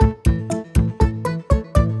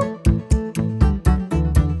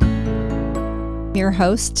your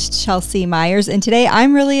host, Chelsea Myers, and today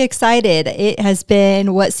I'm really excited. It has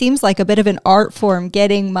been what seems like a bit of an art form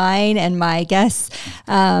getting mine and my guests'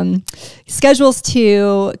 schedules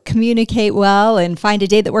to communicate well and find a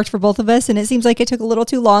date that worked for both of us, and it seems like it took a little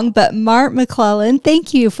too long, but Mart McClellan,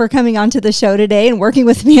 thank you for coming onto the show today and working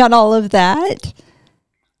with me on all of that.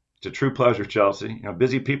 It's a true pleasure, Chelsea.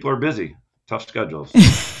 Busy people are busy. Tough schedules.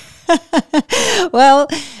 Well,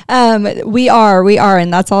 we are,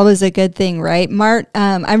 and that's always a good thing, right? Mart,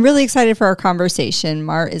 I'm really excited for our conversation.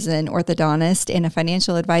 Mart is an orthodontist and a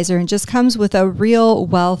financial advisor and just comes with a real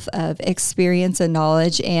wealth of experience and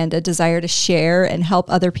knowledge and a desire to share and help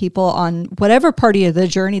other people on whatever part of the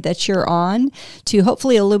journey that you're on to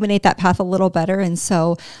hopefully illuminate that path a little better. And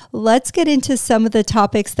so let's get into some of the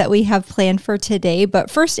topics that we have planned for today. But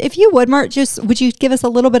first, if you would, Mart, would you give us a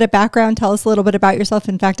little bit of background? Tell us a little bit about yourself.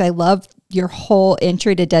 In fact, I love your whole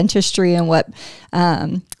entry to dentistry and what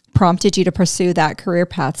prompted you to pursue that career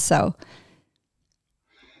path. So,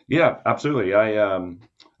 yeah, absolutely. I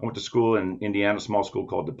went to school in Indiana, a small school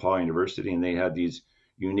called DePaul University, and they had these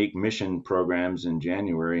unique mission programs in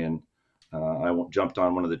January. And I jumped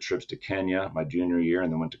on one of the trips to Kenya my junior year,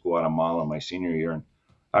 and then went to Guatemala my senior year. And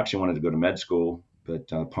I actually wanted to go to med school, but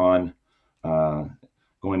upon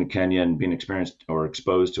going to Kenya and being exposed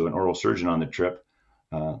to an oral surgeon on the trip,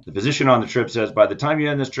 the physician on the trip says, by the time you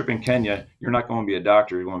end this trip in Kenya, you're not going to be a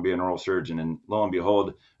doctor, you're going to be an oral surgeon. And lo and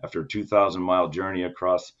behold, after a 2,000-mile journey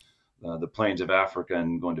across the plains of Africa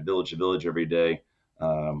and going to village every day,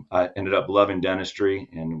 I ended up loving dentistry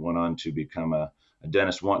and went on to become a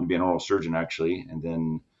dentist, wanting to be an oral surgeon, actually. And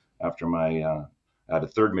then after I had a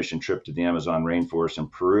third mission trip to the Amazon rainforest in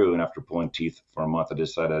Peru, and after pulling teeth for a month, I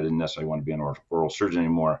decided I didn't necessarily want to be an oral surgeon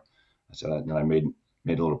anymore. Then I made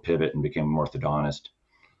a little pivot and became an orthodontist.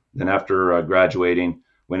 Then after graduating,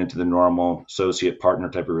 went into the normal associate partner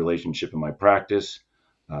type of relationship in my practice.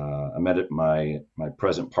 I met my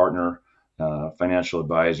present partner, financial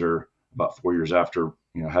advisor, about 4 years after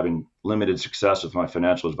having limited success with my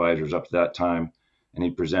financial advisors up to that time, and he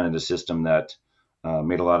presented a system that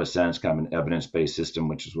made a lot of sense, kind of an evidence-based system,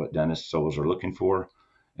 which is what dentists always are looking for.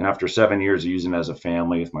 And after 7 years of using it as a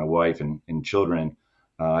family with my wife and children,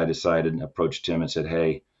 I approached him and said,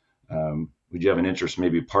 hey, would you have an interest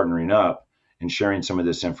maybe partnering up and sharing some of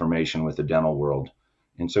this information with the dental world?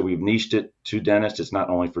 And so we've niched it to dentists. It's not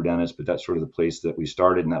only for dentists, but that's sort of the place that we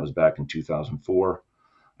started, and that was back in 2004.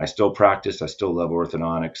 I still practice. I still love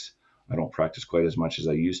orthodontics. I don't practice quite as much as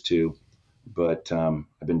I used to, but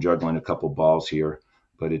I've been juggling a couple balls here.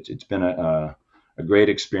 But it's been a great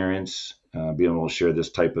experience being able to share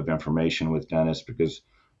this type of information with dentists, because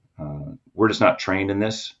we're just not trained in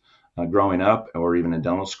this. Growing up, or even in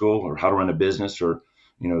dental school, or how to run a business, or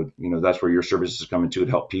that's where your services come into to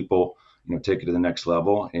help people take it to the next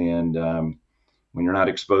level. And when you're not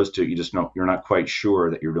exposed to it, you're not quite sure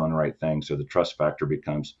that you're doing the right thing. So the trust factor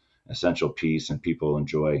becomes an essential piece, and people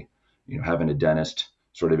enjoy having a dentist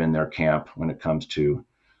sort of in their camp when it comes to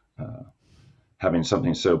having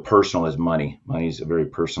something so personal as money. Money is a very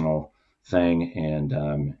personal thing,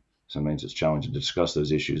 and sometimes it's challenging to discuss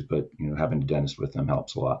those issues, but having a dentist with them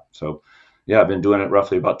helps a lot. So, yeah, I've been doing it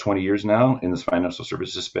roughly about 20 years now in this financial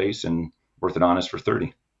services space, and orthodontist for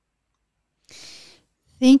 30.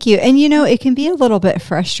 Thank you. And it can be a little bit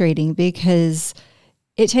frustrating because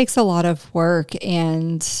it takes a lot of work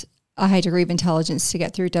and a high degree of intelligence to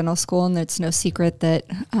get through dental school, and it's no secret that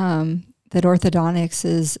that orthodontics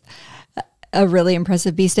is a really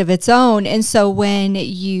impressive beast of its own. And so when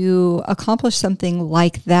you accomplish something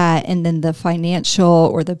like that, and then the financial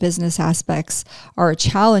or the business aspects are a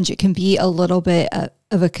challenge, it can be a little bit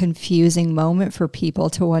of a confusing moment for people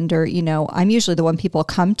to wonder, I'm usually the one people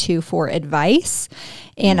come to for advice,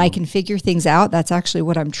 and I can figure things out. That's actually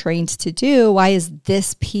what I'm trained to do. Why is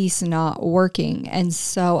this piece not working? And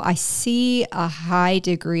so I see a high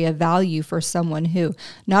degree of value for someone who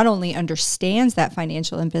not only understands that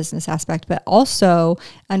financial and business aspect, but also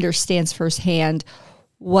understands firsthand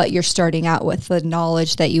what you're starting out with, the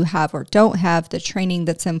knowledge that you have or don't have, the training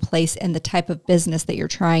that's in place, and the type of business that you're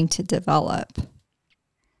trying to develop.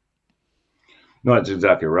 No, that's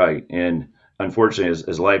exactly right. And unfortunately,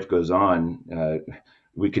 as life goes on,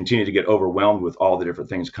 we continue to get overwhelmed with all the different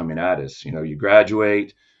things coming at us. You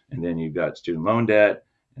graduate, and then you've got student loan debt,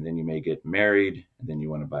 and then you may get married, and then you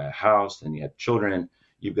want to buy a house, then you have children.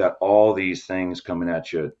 You've got all these things coming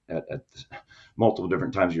at you at multiple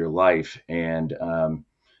different times of your life, and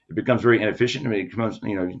it becomes very inefficient. It becomes,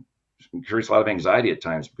 it creates a lot of anxiety at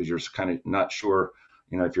times, because you're kind of not sure,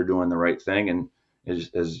 if you're doing the right thing. And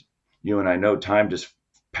as you and I know, time just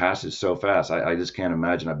passes so fast. I just can't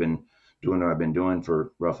imagine. I've been doing what I've been doing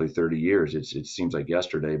for roughly 30 years. It seems like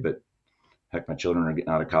yesterday, but heck, my children are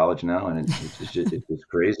getting out of college now, and it's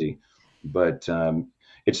crazy. But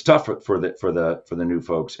it's tough for the new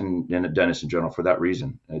folks and the dentists in general for that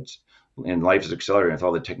reason. It's and life is accelerating with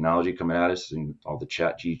all the technology coming at us and all the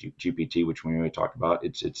GPT, which we may talk about.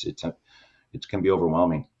 It can be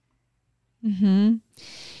overwhelming. Mm-hmm.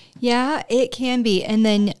 Yeah, it can be. And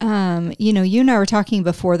then, you and I were talking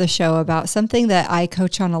before the show about something that I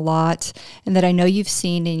coach on a lot and that I know you've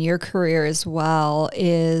seen in your career as well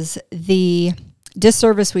is the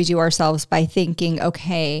disservice we do ourselves by thinking,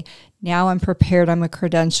 okay, now I'm prepared. I'm a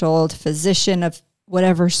credentialed physician of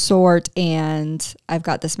whatever sort, and I've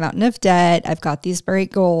got this mountain of debt. I've got these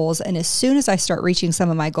great goals. And as soon as I start reaching some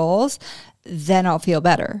of my goals, then I'll feel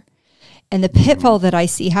better. And the pitfall that I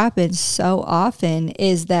see happen so often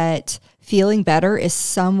is that feeling better is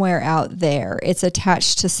somewhere out there. It's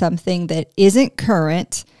attached to something that isn't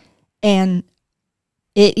current, and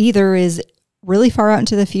it either is really far out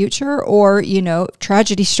into the future or,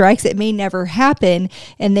 tragedy strikes. It may never happen.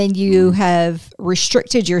 And then you have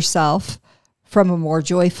restricted yourself from a more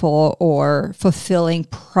joyful or fulfilling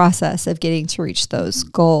process of getting to reach those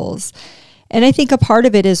goals. And I think a part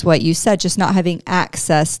of it is what you said, just not having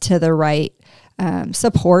access to the right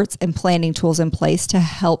supports and planning tools in place to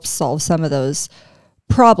help solve some of those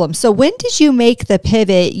problems. So when did you make the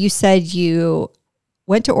pivot? You said you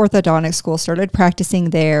went to orthodontic school, started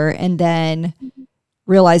practicing there, and then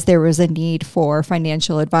realized there was a need for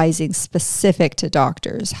financial advising specific to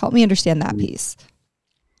doctors. Help me understand that piece.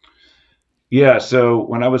 Yeah. So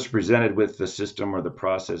when I was presented with the system or the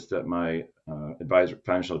process that my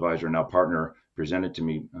financial advisor, now partner, presented to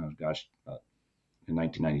me, in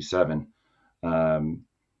 1997,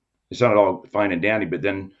 it sounded all fine and dandy. But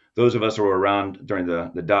then those of us who were around during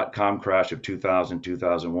the dot-com crash of 2000,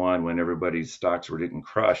 2001, when everybody's stocks were getting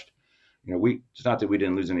crushed, it's not that we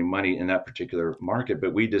didn't lose any money in that particular market,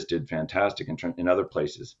 but we just did fantastic in other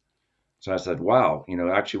places. So I said, wow,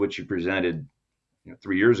 actually what you presented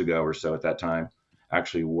 3 years ago or so at that time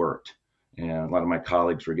actually worked. And a lot of my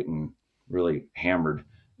colleagues were getting really hammered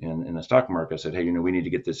in the stock market. I said, hey, we need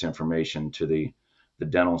to get this information to the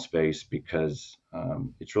dental space because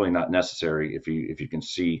it's really not necessary if you can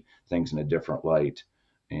see things in a different light.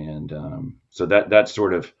 And so that's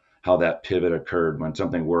sort of how that pivot occurred. When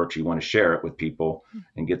something works, you want to share it with people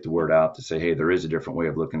and get the word out to say, hey, there is a different way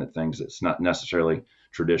of looking at things. It's not necessarily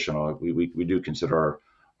traditional. We do consider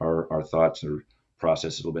our thoughts or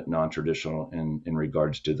process a little bit non-traditional in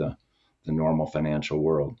regards to the normal financial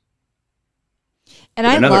world. And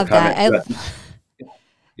I love that.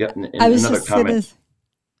 Yep. I was another just comment.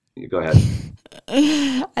 Go ahead.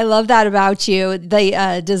 I love that about you.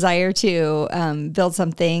 The desire to build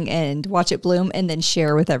something and watch it bloom and then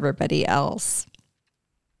share with everybody else.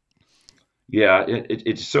 Yeah,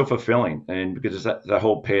 it's so fulfilling. And because it's that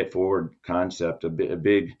whole pay it forward concept, a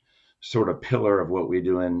big sort of pillar of what we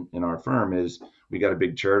do in our firm is we got a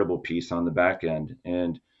big charitable piece on the back end.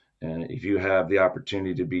 And if you have the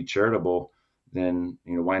opportunity to be charitable, then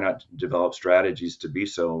why not develop strategies to be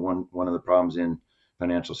so? One of the problems in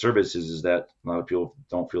financial services is that a lot of people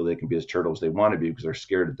don't feel they can be as charitable as they want to be because they're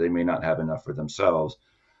scared that they may not have enough for themselves.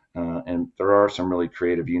 And there are some really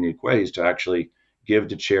creative, unique ways to actually give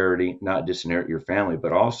to charity, not disinherit your family,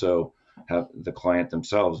 but also have the client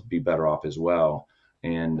themselves be better off as well.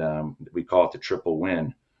 And we call it the triple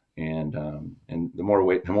win. And the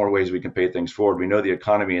more ways we can pay things forward, we know the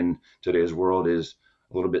economy in today's world is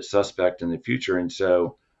a little bit suspect in the future, and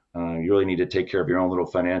so you really need to take care of your own little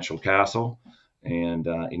financial castle. And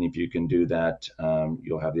if you can do that,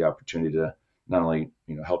 you'll have the opportunity to not only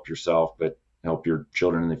help yourself, but help your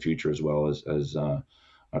children in the future as well as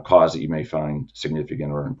a cause that you may find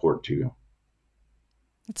significant or important to you.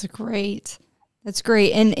 That's great. That's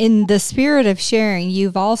great. And in the spirit of sharing,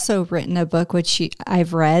 you've also written a book, which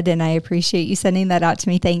I've read, and I appreciate you sending that out to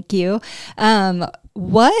me. Thank you.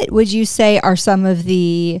 What would you say are some of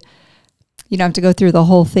the, you don't have to go through the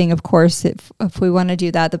whole thing, of course. If we want to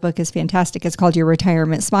do that, the book is fantastic. It's called Your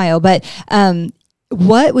Retirement Smile. But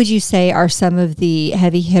what would you say are some of the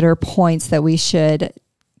heavy hitter points that we should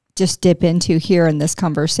just dip into here in this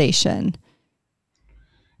conversation?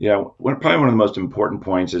 Yeah, probably one of the most important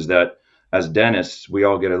points is that as dentists, we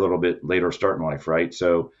all get a little bit later start in life, right?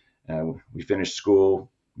 So we finish school,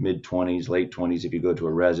 mid-20s, late 20s. If you go to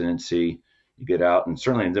a residency, you get out. And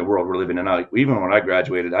certainly in the world we're living in now, even when I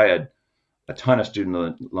graduated, I had a ton of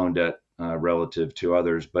student loan debt relative to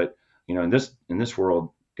others. But, in this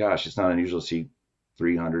world, gosh, it's not unusual to see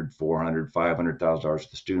 $300,000, $400,000, $500,000 worth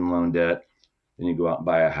of student loan debt. Then you go out and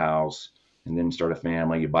buy a house and then start a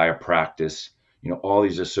family. You buy a practice. all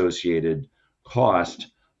these associated costs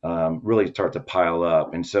really start to pile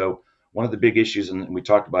up. And so one of the big issues, and we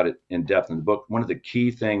talk about it in depth in the book, one of the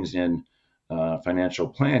key things in financial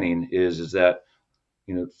planning is that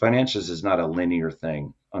finances is not a linear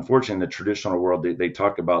thing. Unfortunately, in the traditional world, they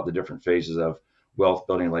talk about the different phases of wealth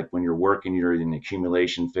building. Like when you're working, you're in the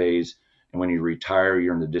accumulation phase, and when you retire,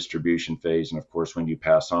 you're in the distribution phase, and of course, when you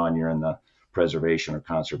pass on, you're in the preservation or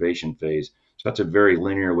conservation phase. So that's a very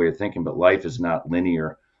linear way of thinking, but life is not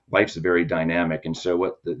linear. Life's very dynamic, and so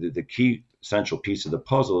what the key essential piece of the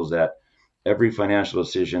puzzle is that every financial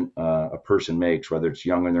decision a person makes, whether it's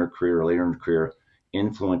young in their career or later in their career,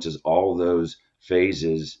 influences all those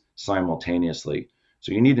phases simultaneously.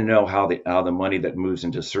 So you need to know how the money that moves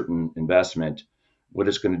into certain investment, what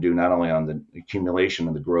it's going to do not only on the accumulation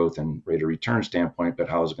and the growth and rate of return standpoint, but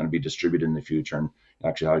how it's going to be distributed in the future, and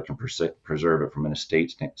actually how you can preserve it from an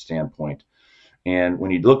estate standpoint. And when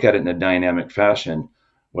you look at it in a dynamic fashion,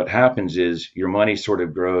 what happens is your money sort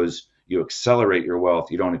of grows. You accelerate your wealth.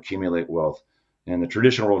 You don't accumulate wealth. In the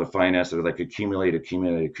traditional world of finance, they're like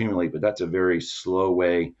accumulate, but that's a very slow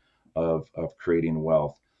way of creating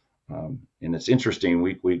wealth. And it's interesting.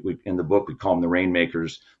 We in the book we call them the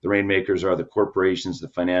rainmakers. The rainmakers are the corporations, the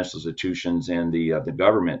financial institutions, and the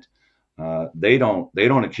government. They don't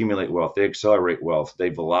accumulate wealth. They accelerate wealth. They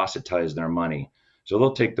velocitize their money. So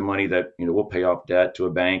they'll take the money that we'll pay off debt to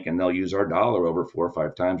a bank, and they'll use our dollar over 4 or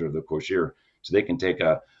 5 times over the course of the year. So they can take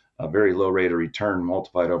a very low rate of return,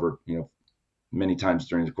 multiply it over many times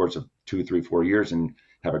during the course of 2, 3, 4 years, and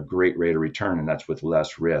have a great rate of return, and that's with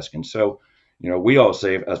less risk. And so, we all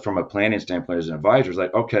say, as from a planning standpoint, as an advisor,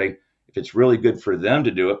 like, okay, if it's really good for them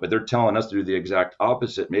to do it, but they're telling us to do the exact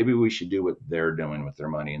opposite, maybe we should do what they're doing with their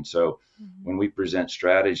money. And so, when we present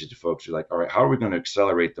strategies to folks, you're like, all right, how are we going to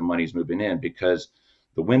accelerate the money's moving in? Because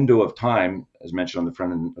the window of time, as mentioned on the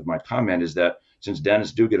front end of my comment, is that since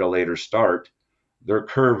dentists do get a later start, their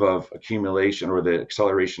curve of accumulation, or the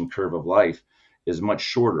acceleration curve of life, is much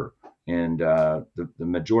shorter. And the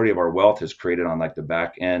majority of our wealth is created on like the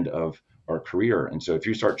back end of our career. And so if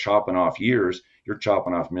you start chopping off years, you're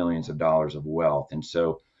chopping off millions of dollars of wealth. And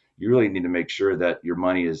so you really need to make sure that your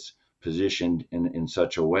money is positioned in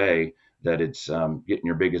such a way that it's getting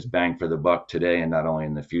your biggest bang for the buck today and not only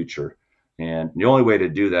in the future. And the only way to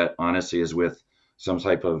do that, honestly, is with some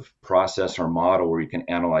type of process or model where you can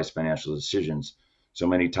analyze financial decisions. So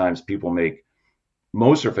many times people make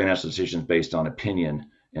most of financial decisions based on opinion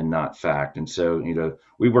and not fact. And so,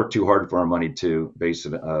 we work too hard for our money to base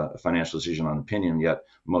a financial decision on opinion, yet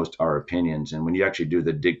most are opinions. And when you actually do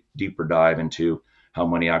the deeper dive into how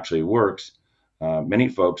money actually works, many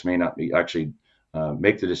folks may not be actually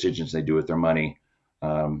make the decisions they do with their money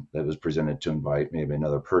that was presented to them by maybe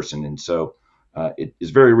another person. And so it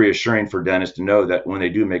is very reassuring for dentists to know that when they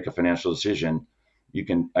do make a financial decision, you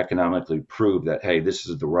can economically prove that, hey, this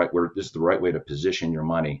is the right way to position your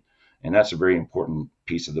money. And that's a very important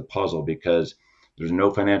piece of the puzzle, because there's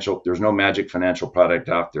no magic financial product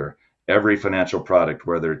out there. Every financial product,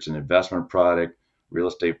 whether it's an investment product, real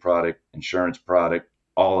estate product, insurance product,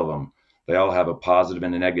 all of them, they all have a positive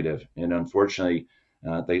and a negative. And unfortunately,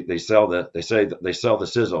 they sell the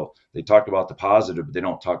sizzle. They talk about the positive, but they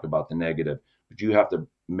don't talk about the negative. But you have to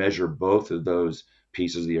measure both of those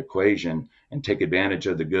pieces of the equation and take advantage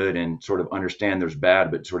of the good and sort of understand there's bad,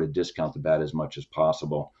 but sort of discount the bad as much as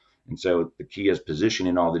possible. And so the key is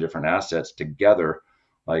positioning all the different assets together,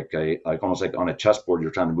 like almost like on a chessboard,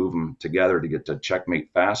 you're trying to move them together to get to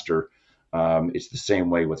checkmate faster. It's the same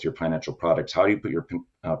way with your financial products. How do you put your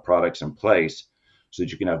products in place so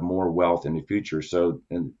that you can have more wealth in the future? So,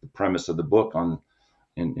 and the premise of the book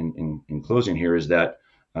in closing here is that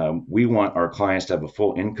we want our clients to have a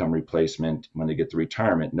full income replacement when they get to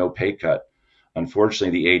retirement, no pay cut.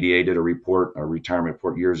 Unfortunately, the ADA did a retirement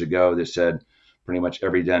report years ago that said pretty much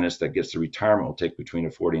every dentist that gets to retirement will take between a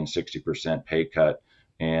 40 and 60% pay cut.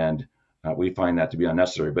 And we find that to be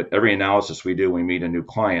unnecessary. But every analysis we do when we meet a new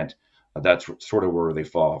client, that's sort of where they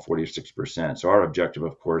fall, 40 or 60%. So our objective,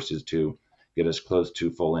 of course, is to get as close to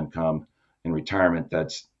full income in retirement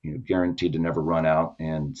that's guaranteed to never run out,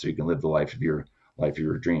 and so you can live the life of your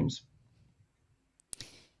dreams.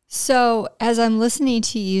 So as I'm listening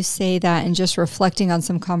to you say that and just reflecting on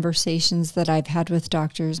some conversations that I've had with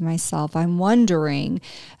doctors myself, I'm wondering,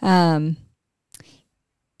 later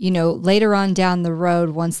on down the road,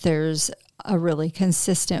 once there's a really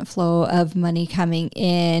consistent flow of money coming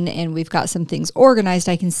in and we've got some things organized,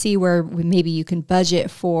 I can see where maybe you can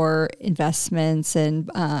budget for investments and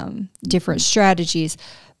different strategies.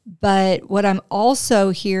 But what I'm also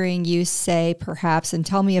hearing you say, perhaps, and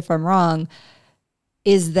tell me if I'm wrong,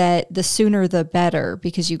 is that the sooner the better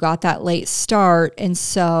because you got that late start. And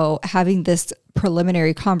so having this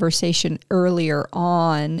preliminary conversation earlier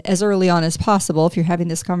on, as early on as possible, if you're having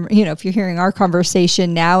this, if you're hearing our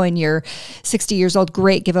conversation now and you're 60 years old,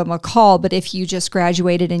 great, give them a call. But if you just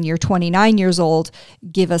graduated and you're 29 years old,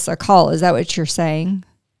 give us a call. Is that what you're saying?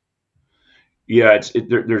 Yeah,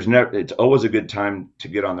 there's never, it's always a good time to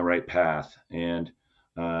get on the right path. And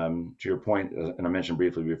to your point, and I mentioned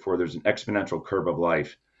briefly before, there's an exponential curve of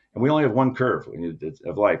life, and we only have one curve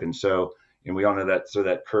of life. And we all know that. So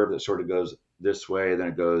that curve that sort of goes this way, then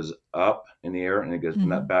it goes up in the air, and it goes from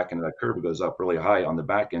that back end of that curve, it goes up really high on the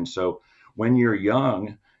back end. So when you're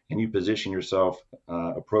young and you position yourself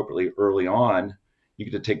appropriately early on, you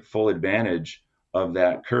get to take full advantage of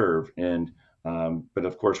that curve. But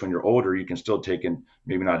of course, when you're older, you can still take in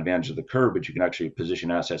maybe not advantage of the curve, but you can actually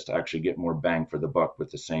position assets to actually get more bang for the buck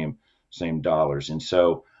with the same dollars. And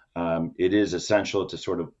so it is essential to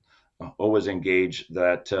sort of always engage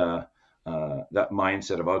that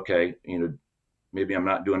mindset of, okay, maybe I'm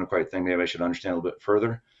not doing the right thing. Maybe I should understand a little bit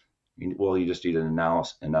further. Well, you just need an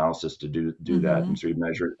analysis to do that, and so you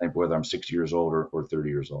measure it, whether I'm 60 years old or 30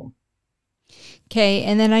 years old. Okay.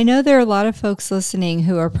 And then I know there are a lot of folks listening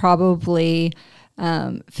who are probably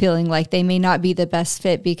feeling like they may not be the best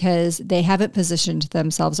fit because they haven't positioned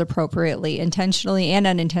themselves appropriately, intentionally and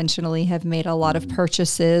unintentionally, have made a lot of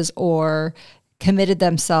purchases or committed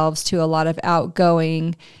themselves to a lot of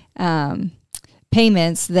outgoing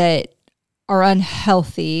payments that are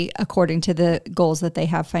unhealthy according to the goals that they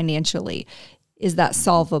have financially. Is that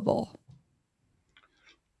solvable?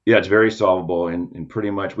 Yeah, it's very solvable, and pretty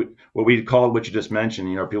much what we call what you just mentioned.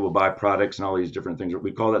 People buy products and all these different things.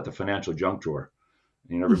 We call that the financial junk drawer.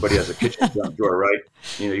 Everybody has a kitchen junk drawer, right?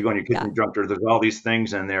 You go in your Yeah. kitchen junk drawer. There's all these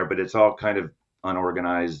things in there, but it's all kind of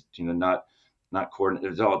unorganized. Not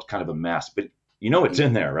coordinated. It's all kind of a mess, but it's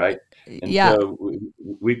in there, right? And Yeah. so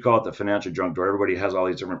we call it the financial junk drawer. Everybody has all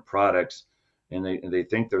these different products, and they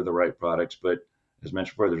think they're the right products, but as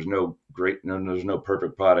mentioned before, there's no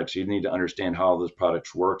perfect products. You need to understand how those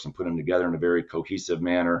products works and put them together in a very cohesive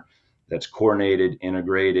manner that's coordinated,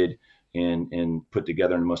 integrated, and put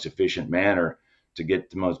together in the most efficient manner to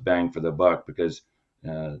get the most bang for the buck. Because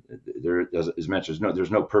as mentioned,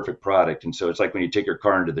 there's no perfect product, and so it's like when you take your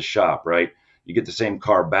car into the shop, right? You get the same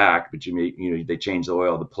car back, but they change the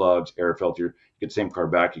oil, the plugs, air filter. You get the same car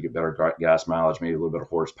back, you get better gas mileage, maybe a little bit of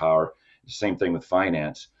horsepower. The same thing with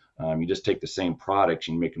finance. You just take the same products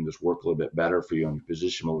and you make them just work a little bit better for you, and you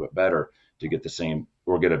position them a little bit better to get the same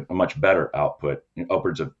or get a much better output,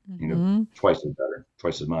 upwards of twice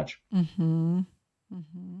as much. Mm-hmm.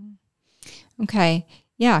 Mm-hmm. Okay.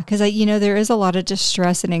 Yeah, because there is a lot of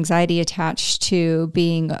distress and anxiety attached to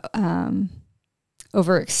being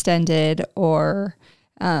overextended or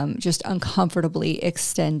just uncomfortably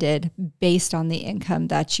extended based on the income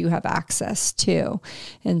that you have access to.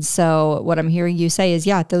 And so what I'm hearing you say is,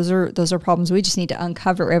 yeah, those are problems. We just need to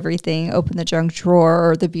uncover everything, open the junk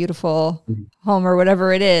drawer or the beautiful home or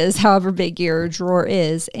whatever it is, however big your drawer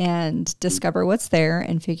is, and discover what's there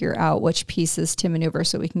and figure out which pieces to maneuver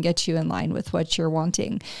so we can get you in line with what you're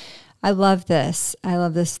wanting. I love this.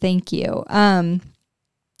 Thank you.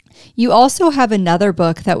 You also have another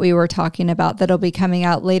book that we were talking about that'll be coming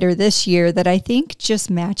out later this year that I think just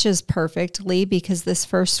matches perfectly, because this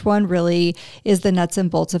first one really is the nuts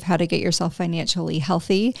and bolts of how to get yourself financially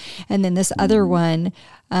healthy. And then this other one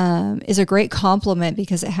is a great complement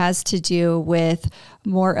because it has to do with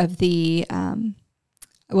more of the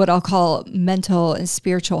what I'll call mental and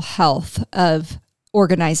spiritual health of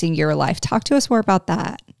organizing your life. Talk to us more about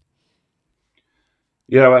that.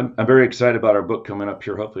 Yeah, I'm very excited about our book coming up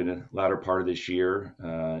here, hopefully in the latter part of this year.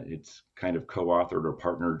 It's kind of co-authored or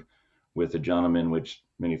partnered with a gentleman, which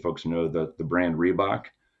many folks know, the brand Reebok.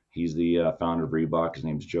 He's the founder of Reebok. His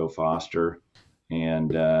name's Joe foster.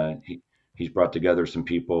 And he's brought together some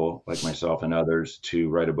people like myself and others to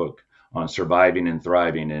write a book on surviving and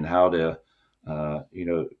thriving, and how to,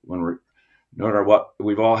 when we're no matter what,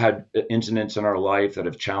 we've all had incidents in our life that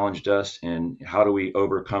have challenged us, and how do we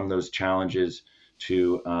overcome those challenges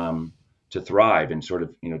to thrive and sort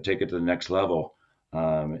of take it to the next level.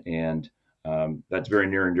 And that's very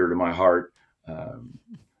near and dear to my heart.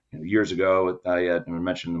 Years ago, I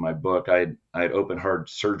mentioned in my book, I had open heart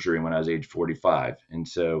surgery when I was age 45, and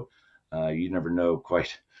so you never know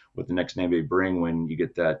quite what the next day may bring when you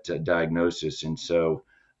get that diagnosis. And so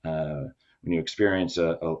when you experience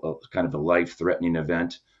a kind of a life-threatening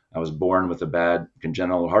event, I was born with a bad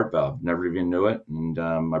congenital heart valve, never even knew it. And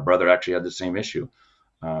my brother actually had the same issue.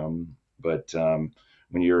 But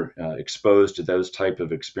when you're exposed to those type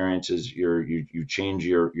of experiences, you change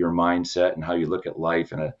your mindset and how you look at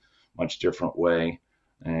life in a much different way.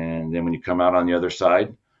 And then when you come out on the other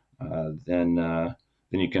side, then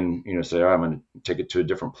you can say, oh, I'm going to take it to a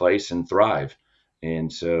different place and thrive.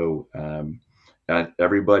 And so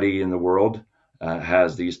everybody in the world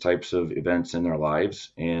has these types of events in their lives,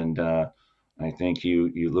 and I think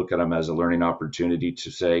you look at them as a learning opportunity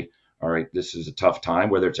to say, all right, this is a tough time,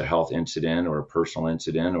 whether it's a health incident or a personal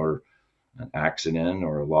incident or an accident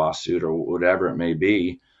or a lawsuit or whatever it may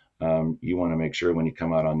be. You want to make sure when you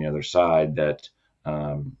come out on the other side that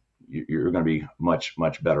you're going to be much,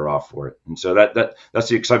 much better off for it. And so that's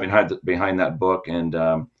the excitement behind that book, and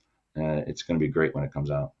it's going to be great when it comes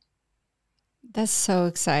out. That's so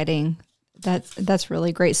exciting. That's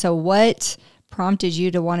really great. So what prompted you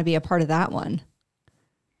to want to be a part of that one?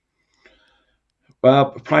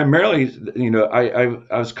 Well, primarily, I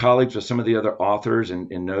was colleagues with some of the other authors and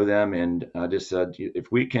know them, and I just said,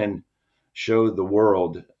 if we can show the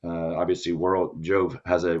world, obviously, Joe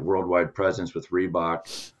has a worldwide presence with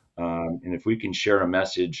Reebok, and if we can share a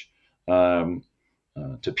message to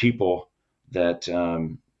people that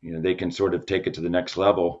they can sort of take it to the next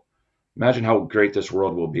level, imagine how great this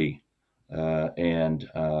world will be. And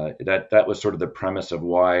that was sort of the premise of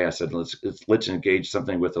why I said let's engage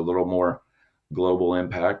something with a little more global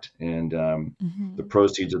impact, and the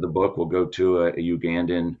proceeds of the book will go to a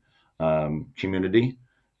Ugandan community,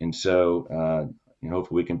 and so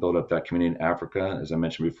hopefully we can build up that community in Africa. As I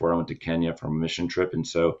mentioned before, I went to Kenya for a mission trip, and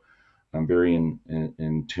so I'm very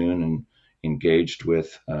in tune and engaged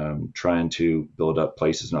with trying to build up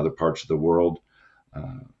places in other parts of the world.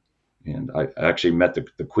 And I actually met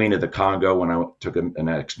the Queen of the Congo when I took an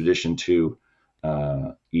expedition to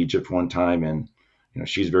Egypt one time, and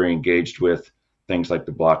she's very engaged with things like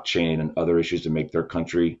the blockchain and other issues to make their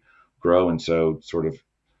country grow. And so, sort of,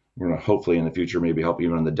 we're going to hopefully in the future maybe help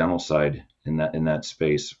even on the dental side in that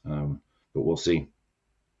space, but we'll see.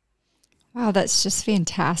 Wow, that's just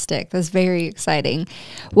fantastic. That's very exciting.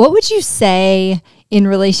 What would you say in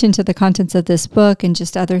relation to the contents of this book and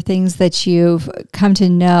just other things that you've come to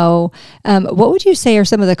know? What would you say are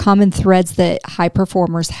some of the common threads that high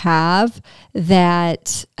performers have,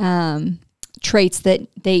 that traits that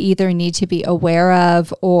they either need to be aware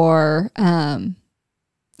of or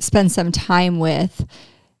spend some time with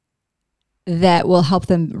that will help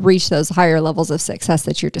them reach those higher levels of success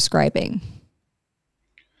that you're describing?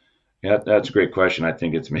 Yeah, that's a great question. I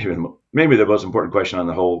think it's maybe the most important question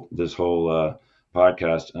on this whole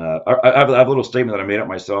podcast. I have a little statement that I made up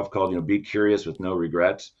myself called, be curious with no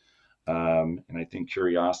regrets. And I think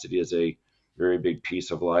curiosity is a very big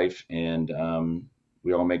piece of life. And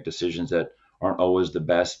we all make decisions that aren't always the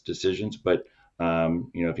best decisions. But,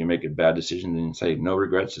 if you make a bad decision, then say no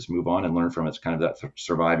regrets, just move on and learn from it. It's kind of that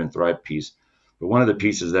survive and thrive piece. But one of the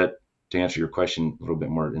pieces that, to answer your question a little bit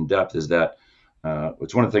more in depth, is that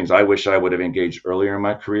it's one of the things I wish I would have engaged earlier in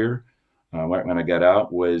my career when I got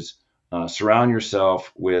out, was surround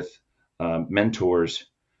yourself with mentors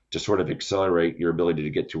to sort of accelerate your ability to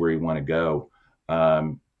get to where you want to go.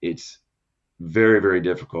 It's very, very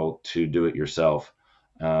difficult to do it yourself.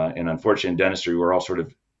 And unfortunately, in dentistry, we're all sort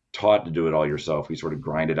of taught to do it all yourself. We sort of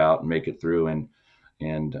grind it out and make it through.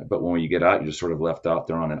 But when you get out, you're just sort of left out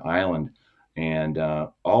there on an island. And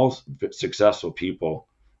all successful people,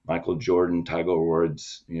 Michael Jordan, Tiger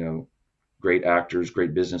Woods, great actors,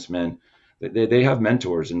 great businessmen, they have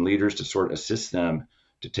mentors and leaders to sort of assist them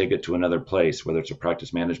to take it to another place, whether it's a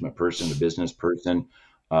practice management person, a business person,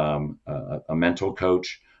 a mental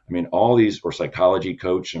coach. I mean, all these, or psychology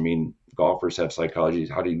coach. I mean, golfers have psychology.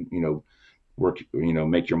 How do you, work,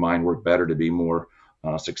 make your mind work better to be more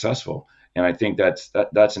successful? And I think that's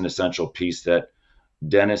an essential piece that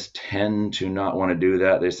dentists tend to not want to do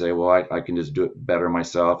that. They say, well, I can just do it better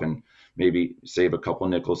myself and maybe save a couple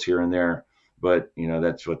nickels here and there. But,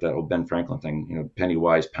 that's what that old Ben Franklin thing, penny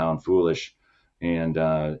wise, pound foolish. And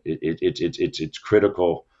it's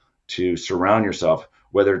critical to surround yourself,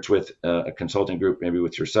 whether it's with a consulting group, maybe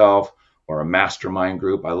with yourself, or a mastermind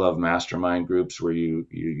group. I love mastermind groups where you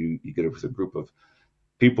get with a group of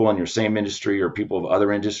people in your same industry or people of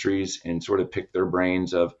other industries and sort of pick their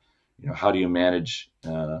brains of, how do you manage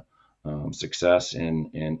success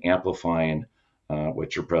and amplifying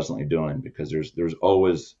what you're presently doing? Because there's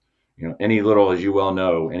always, any little, as you well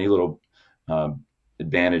know, any little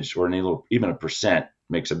advantage or any little, even a percent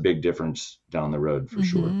makes a big difference down the road for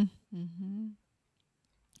sure. Mm-hmm.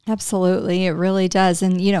 Absolutely. It really does.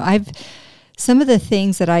 And, some of the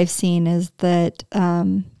things that I've seen is that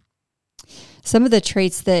some of the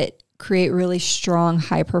traits that create really strong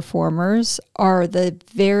high performers are the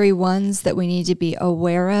very ones that we need to be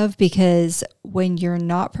aware of, because when you're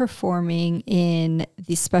not performing in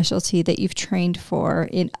the specialty that you've trained for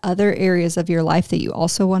in other areas of your life that you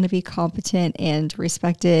also want to be competent and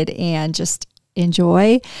respected and just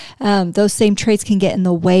enjoy, those same traits can get in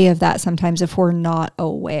the way of that sometimes if we're not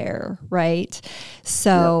aware, right?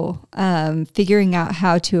 So figuring out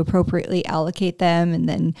how to appropriately allocate them and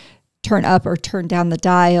then turn up or turn down the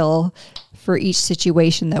dial for each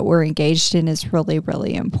situation that we're engaged in is really,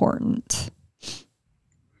 really important.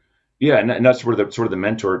 Yeah, and that's where the sort of the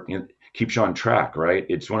mentor, keeps you on track, right?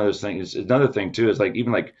 It's one of those things. Another thing too is like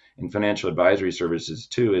even like in financial advisory services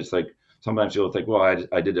too. It's like sometimes you'll think, well,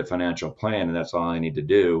 I did a financial plan and that's all I need to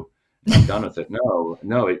do, and I'm done with it. No,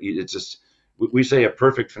 no, it's just we say a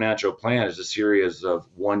perfect financial plan is a series of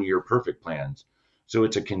 1 year perfect plans. So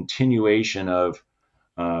it's a continuation of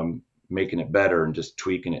making it better and just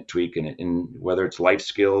tweaking it, and whether it's life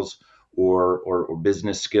skills or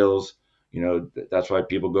business skills. That's why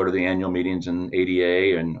people go to the annual meetings in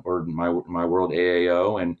ADA and or my world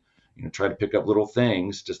AAO, and try to pick up little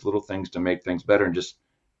things, just little things to make things better, and just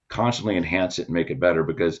constantly enhance it and make it better.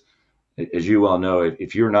 Because as you well know,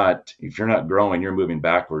 if you're not growing, you're moving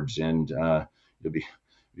backwards, and you'll be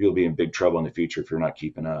you'll be in big trouble in the future if you're not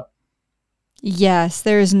keeping up. Yes,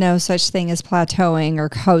 there is no such thing as plateauing or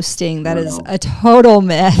coasting. That is No. a total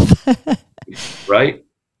myth. Right?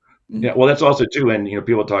 Yeah, well, that's also too, and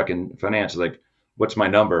people talking finance, like, what's my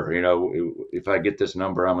number? If I get this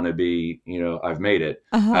number, I'm going to be, I've made it.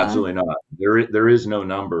 Uh-huh. Absolutely not. There is no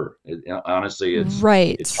number. Honestly, it's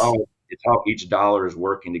Right. how each dollar is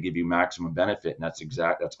working to give you maximum benefit, and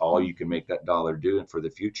that's all you can make that dollar do for the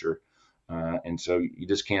future. And so you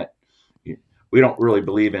just can't. We don't really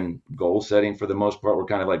believe in goal setting for the most part. We're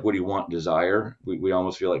kind of like, what do you want? Desire. We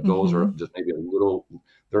almost feel like goals are Mm-hmm. just maybe a little.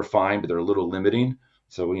 They're fine, but they're a little limiting.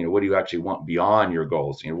 So, what do you actually want beyond your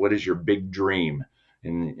goals? What is your big dream?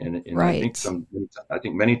 And Right. I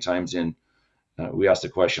think many times we ask the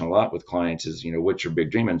question a lot with clients is, what's your big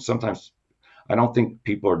dream? And sometimes I don't think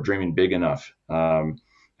people are dreaming big enough. And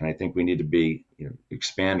I think we need to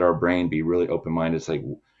expand our brain, be really open minded. It's like,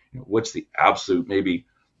 what's the absolute maybe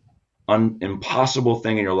impossible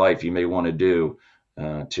thing in your life you may want to do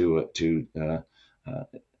to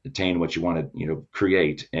attain what you want to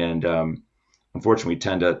create. And unfortunately, we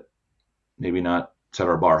tend to maybe not set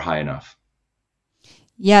our bar high enough.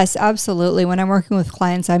 Yes, absolutely. When I'm working with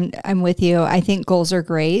clients, I'm with you. I think goals are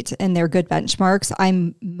great and they're good benchmarks.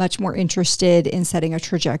 I'm much more interested in setting a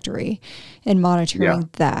trajectory and Yeah, monitoring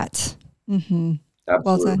that. Hmm. Well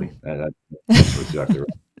absolutely. done. That's exactly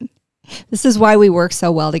right. This is why we work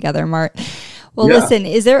so well together, Mart. Well, Yeah. listen,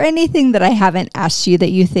 is there anything that I haven't asked you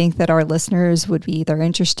that you think that our listeners would be either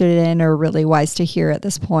interested in or really wise to hear at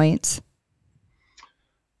this point?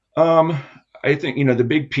 Um, I think the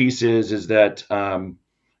big piece is that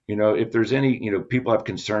if there's any people have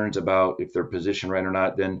concerns about if they're positioned right or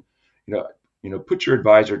not, then you know put your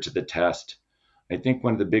advisor to the test. I think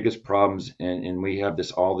one of the biggest problems, and we have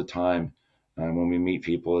this all the time when we meet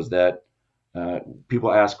people, is that uh,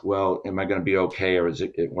 people ask, well, am I going to be okay, or is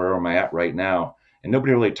it where am I at right now? And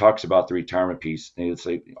nobody really talks about the retirement piece. It's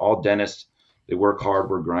like all dentists, they work hard,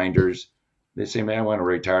 we're grinders. They say, man, I want to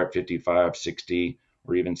retire at 55, 60,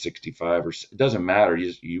 or even 65, or it doesn't matter.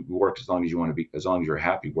 You work as long as you want to be, as long as you're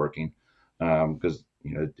happy working, because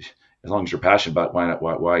as long as you're passionate about why not,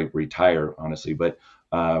 why retire, honestly. But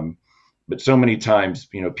so many times,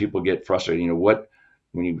 people get frustrated.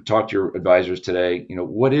 When you talk to your advisors today,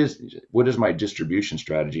 what is my distribution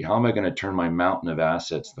strategy? How am I going to turn my mountain of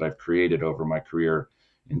assets that I've created over my career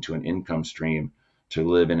into an income stream to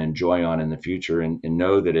live and enjoy on in the future, and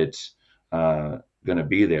know that it's going to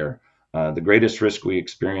be there. The greatest risk we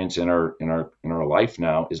experience in our life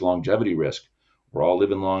now is longevity risk. We're all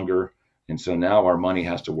living longer, and so now our money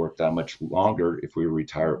has to work that much longer if we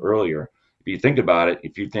retire earlier. If you think about it,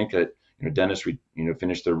 if you think that dentists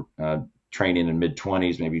finish their training in mid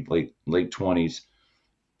 20s, maybe late 20s,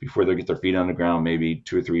 before they get their feet on the ground, maybe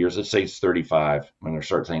 2 or 3 years. Let's say it's 35 when they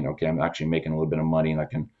start saying, okay, I'm actually making a little bit of money and I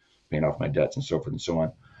can pay off my debts and so forth and so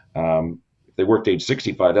on. If they worked age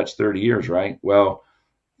 65, that's 30 years, right? Well,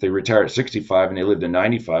 if they retire at 65 and they live to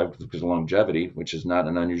 95 because of longevity, which is not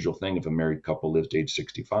an unusual thing if a married couple lives to age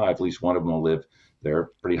 65, at least one of them will live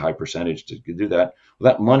there, pretty high percentage to do that.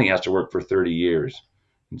 Well, that money has to work for 30 years.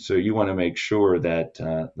 And so you want to make sure that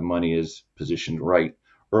the money is positioned right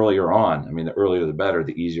earlier on. I mean, the earlier the better,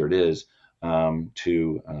 the easier it is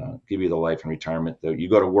to give you the life and retirement that you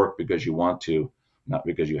go to work because you want to, not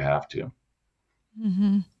because you have to.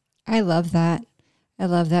 Hmm. I love that. I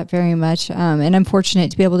love that very much. And I'm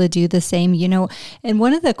fortunate to be able to do the same, and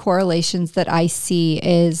one of the correlations that I see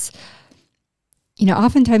is,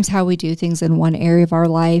 oftentimes how we do things in one area of our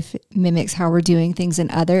life mimics how we're doing things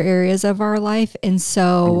in other areas of our life. And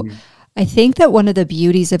so I think that one of the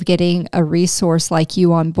beauties of getting a resource like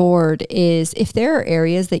you on board is if there are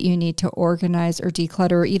areas that you need to organize or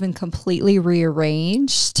declutter or even completely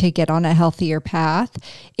rearrange to get on a healthier path,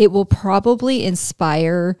 it will probably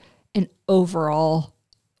inspire an overall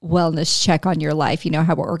wellness check on your life.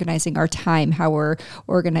 How we're organizing our time, how we're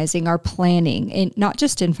organizing our planning, and not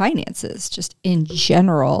just in finances, just in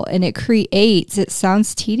general. And it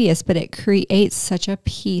sounds tedious, but it creates such a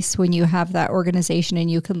peace when you have that organization and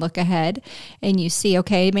you can look ahead and you see,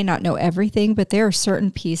 okay, I may not know everything, but there are certain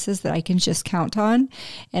pieces that I can just count on.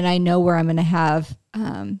 And I know where I'm going to have,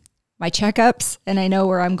 my checkups, and I know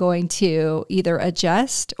where I'm going to either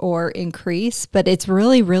adjust or increase, but it's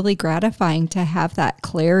really, really gratifying to have that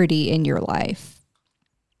clarity in your life.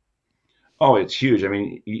 Oh, it's huge. I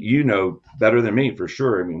mean, you know better than me for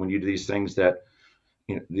sure. I mean, when you do these things that,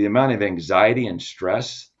 the amount of anxiety and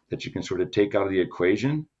stress that you can sort of take out of the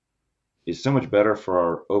equation is so much better for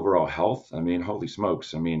our overall health. I mean, holy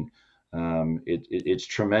smokes. I mean, it's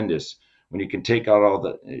tremendous. When you can take out all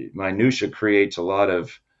the minutia, creates a lot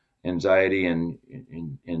of anxiety and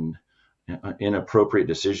inappropriate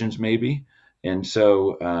decisions maybe. And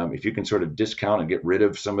so if you can sort of discount and get rid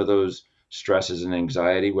of some of those stresses and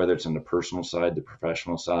anxiety, whether it's on the personal side, the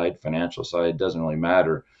professional side, financial side, it doesn't really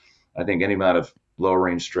matter. I think any amount of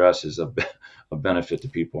lowering stress is a benefit to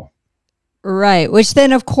people. Right. Which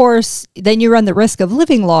then, of course, then you run the risk of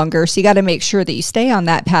living longer. So you got to make sure that you stay on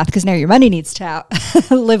that path because now your money needs to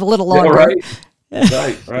live a little longer.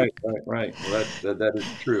 Yeah, right. Right. Well, that is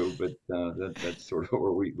true, but that's sort of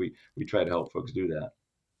where we try to help folks do that.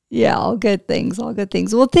 Yeah, all good things. Well,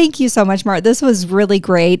 thank you so much, Mart. This was really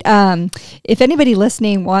great. If anybody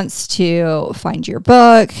listening wants to find your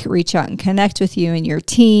book, reach out and connect with you and your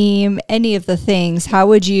team, any of the things, how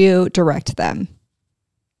would you direct them?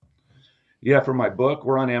 Yeah, for my book,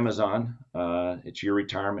 we're on Amazon. It's Your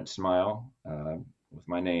Retirement Smile with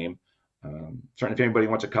my name. Certainly, if anybody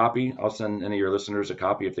wants a copy, I'll send any of your listeners a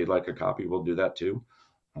copy. If they'd like a copy, we'll do that too.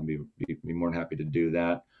 I'll be more than happy to do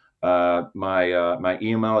that. My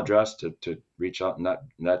email address to reach out in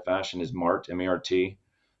that fashion is Mart, M-A-R-T.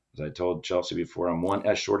 As I told Chelsea before, I'm one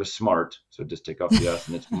S short of smart, so just take off the S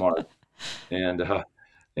and it's Mart. And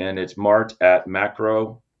it's Mart at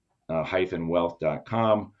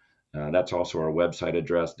macro-wealth.com. That's also our website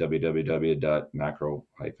address,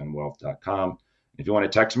 www.macro-wealth.com. If you want to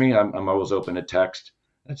text me, I'm always open to text.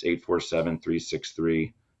 That's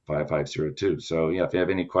 847-363-5502. So yeah, if you have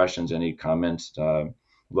any questions, any comments, I'd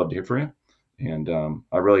love to hear from you. And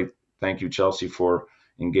I really thank you, Chelsea, for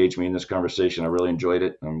engaging me in this conversation. I really enjoyed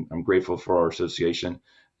it. I'm grateful for our association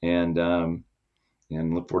and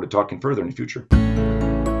look forward to talking further in the future.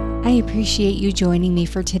 I appreciate you joining me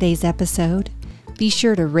for today's episode. Be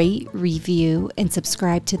sure to rate, review, and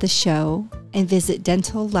subscribe to the show, and visit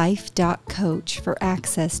dentallife.coach for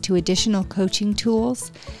access to additional coaching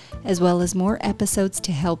tools, as well as more episodes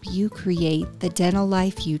to help you create the dental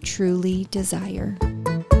life you truly desire.